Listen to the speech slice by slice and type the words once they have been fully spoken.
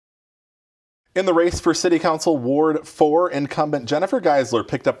In the race for City Council Ward 4, incumbent Jennifer Geisler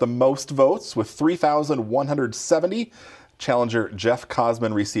picked up the most votes with 3,170. Challenger Jeff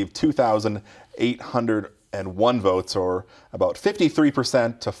Cosman received 2,801 votes, or about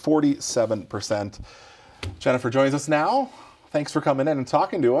 53% to 47%. Jennifer joins us now. Thanks for coming in and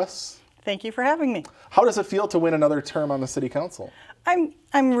talking to us. Thank you for having me. How does it feel to win another term on the City Council?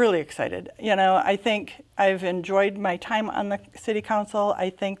 I'm really excited. You know, I think I've enjoyed my time on the City Council.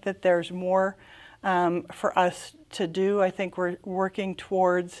 I think that there's more for us to do. I think we're working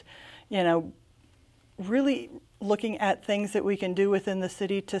towards, you know, really looking at things that we can do within the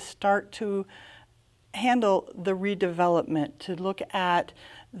city to start to handle the redevelopment, to look at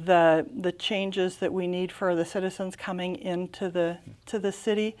the changes that we need for the citizens coming into the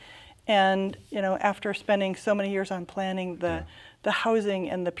city. And, you know, after spending so many years on planning, the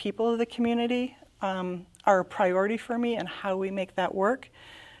housing and the people of the community are a priority for me, and how we make that work.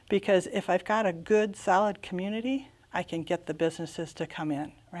 Because if I've got a good, solid community, I can get the businesses to come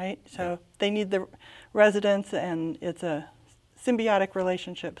in, right? So they need the residents, and it's a symbiotic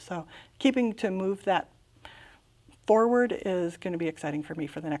relationship. So keeping to move that forward is going to be exciting for me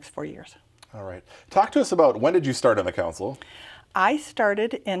for the next 4 years. All right. Talk to us about, when did you start on the council? I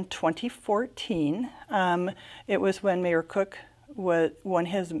started in 2014. It was when Mayor Cook won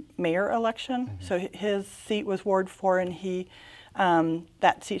his mayor election. So his seat was Ward 4, and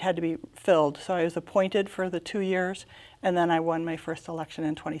that seat had to be filled. So I was appointed for the 2 years, and then I won my first election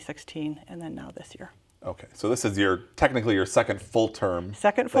in 2016, and then now this year. Okay, so this is technically your second full term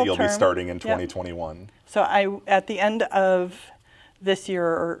Second full that you'll term. be starting in 2021. So at the end of this year,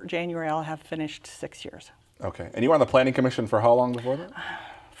 or January, I'll have finished 6 years. Okay, and you were on the Planning Commission for how long before that?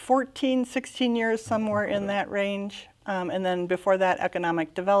 14, 16 years, somewhere in that range. And then before that,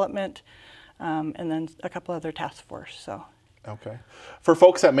 economic development, and then a couple other task force. So. Okay. For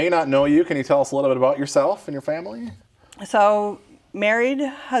folks that may not know you, can you tell us a little bit about yourself and your family? So, married,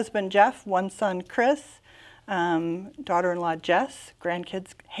 husband Jeff, one son Chris, daughter-in-law Jess,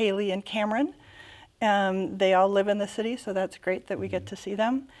 grandkids Haley and Cameron. They all live in the city, so that's great that we get to see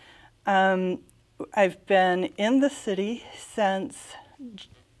them. I've been in the city since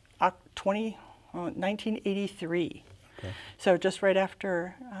 1983. Okay. So just right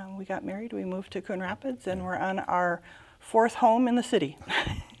after we got married, we moved to Coon Rapids, and we're on our 4th home in the city.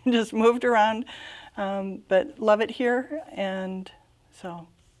 Just moved around, but love it here, and so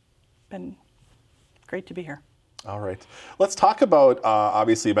been great to be here. All right. Let's talk about,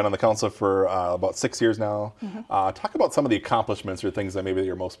 obviously you've been on the council for about 6 years now. Talk about some of the accomplishments or things that maybe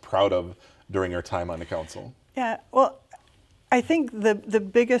you're most proud of during your time on the council. Yeah, well, I think the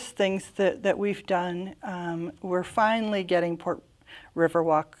biggest things that we've done, we're finally getting Port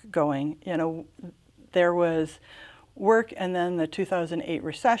Riverwalk going. You know, there was work, and then the 2008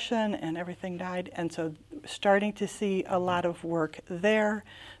 recession, and everything died, and so starting to see a lot of work there.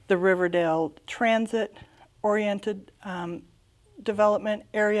 The Riverdale transit-oriented development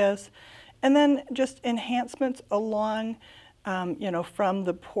areas, and then just enhancements along, you know, from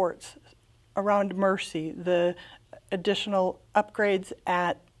the ports around Mercy, the additional upgrades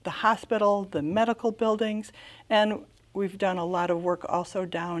at the hospital, the medical buildings, and we've done a lot of work also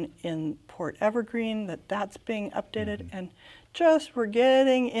down in Port Evergreen, that's being updated, and just we're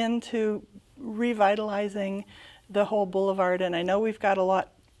getting into revitalizing the whole boulevard, and I know we've got a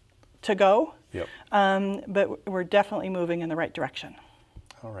lot to go, but we're definitely moving in the right direction.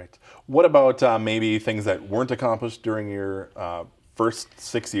 All right. What about maybe things that weren't accomplished during your first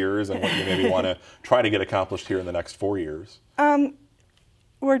 6 years, and what you maybe want to try to get accomplished here in the next 4 years?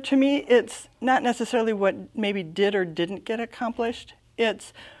 Where to me, it's not necessarily what maybe did or didn't get accomplished.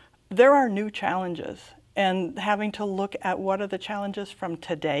 There are new challenges, and having to look at what are the challenges from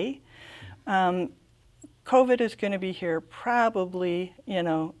today. COVID is going to be here probably, you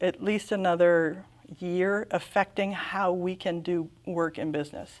know, at least another year, affecting how we can do work in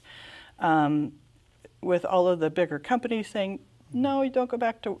business. With all of the bigger companies saying, no, you don't go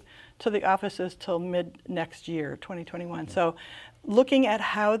back to the offices till mid next year, 2021. So looking at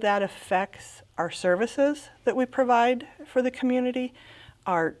how that affects our services that we provide for the community,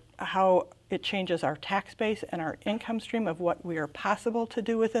 how it changes our tax base and our income stream of what we are possible to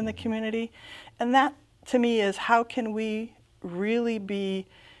do within the community. And that, to me, is how can we really be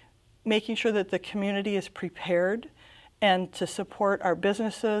making sure that the community is prepared and to support our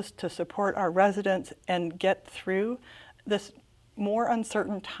businesses, to support our residents, and get through this more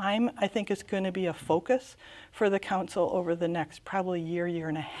uncertain time. I think is going to be a focus for the council over the next probably year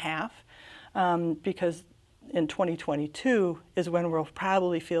and a half, because in 2022 is when we'll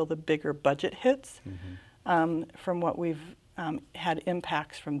probably feel the bigger budget hits from what we've had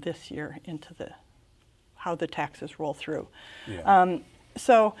impacts from this year into how the taxes roll through. Yeah.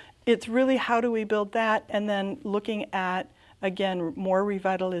 So it's really how do we build that, and then looking at, again, more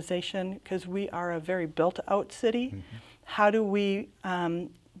revitalization, because we are a very built-out city. Mm-hmm. How do we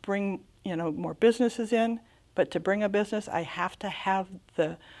bring more businesses in? But to bring a business, I have to have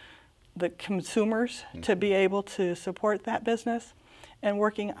the consumers mm-hmm. to be able to support that business, and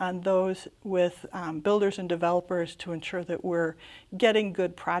working on those with builders and developers to ensure that we're getting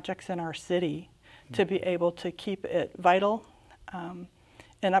good projects in our city mm-hmm. to be able to keep it vital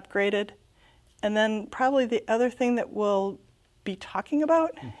and upgraded. And then probably the other thing that we'll be talking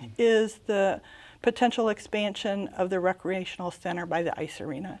about mm-hmm. is the potential expansion of the recreational center by the ice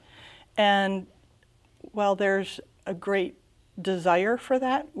arena. And while there's a great desire for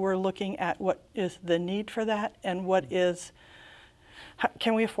that, we're looking at what is the need for that and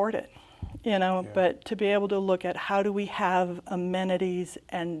can we afford it? Yeah. But to be able to look at how do we have amenities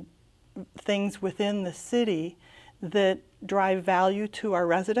and things within the city that drive value to our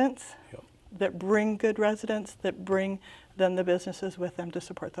residents, yep. that bring good residents, that bring then the businesses with them to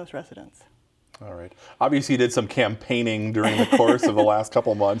support those residents. All right. Obviously, you did some campaigning during the course of the last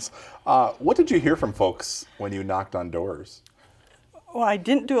couple months. What did you hear from folks when you knocked on doors? Well, I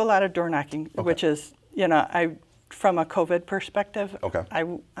didn't do a lot of door knocking, okay. which is, from a COVID perspective, okay.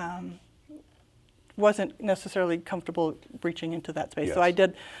 I wasn't necessarily comfortable reaching into that space. Yes. So I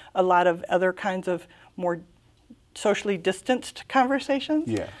did a lot of other kinds of more socially distanced conversations.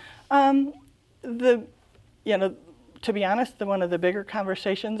 Yeah. To be honest, one of the bigger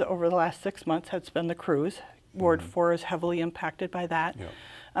conversations over the last 6 months has been the cruise. Ward mm-hmm. 4 is heavily impacted by that.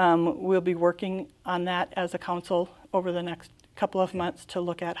 Yep. We'll be working on that as a council over the next couple of months to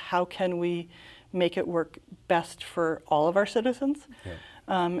look at how can we make it work best for all of our citizens, yep.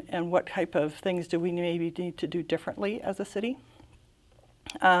 And what type of things do we maybe need to do differently as a city.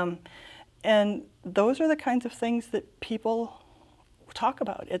 And those are the kinds of things that people talk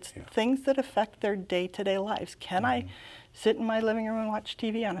about. It's yeah. things that affect their day-to-day lives. Can mm-hmm. I sit in my living room and watch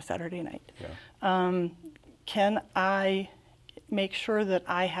TV on a Saturday night? Yeah. Can I make sure that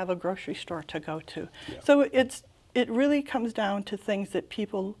I have a grocery store to go to? Yeah. So it really comes down to things that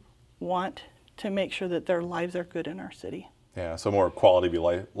people want to make sure that their lives are good in our city. Yeah, so more quality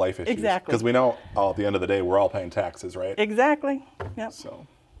of life issues. Exactly. Because we know at the end of the day, we're all paying taxes, right? Exactly. Yep. So.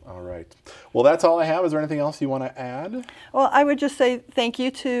 All right. Well, that's all I have. Is there anything else you want to add? Well, I would just say thank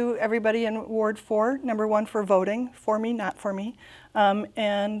you to everybody in Ward 4, number one, for voting for me, not for me,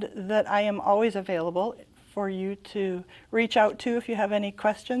 and that I am always available for you to reach out to if you have any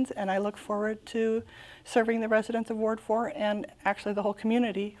questions, and I look forward to serving the residents of Ward 4 and actually the whole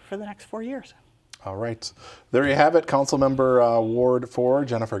community for the next 4 years. All right. There you have it, Councilmember Ward 4,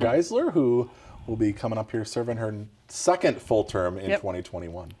 Jennifer Geisler, who will be coming up here serving her second full term in yep.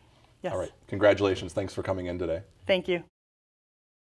 2021. Yes. All right. Congratulations. Thanks for coming in today. Thank you.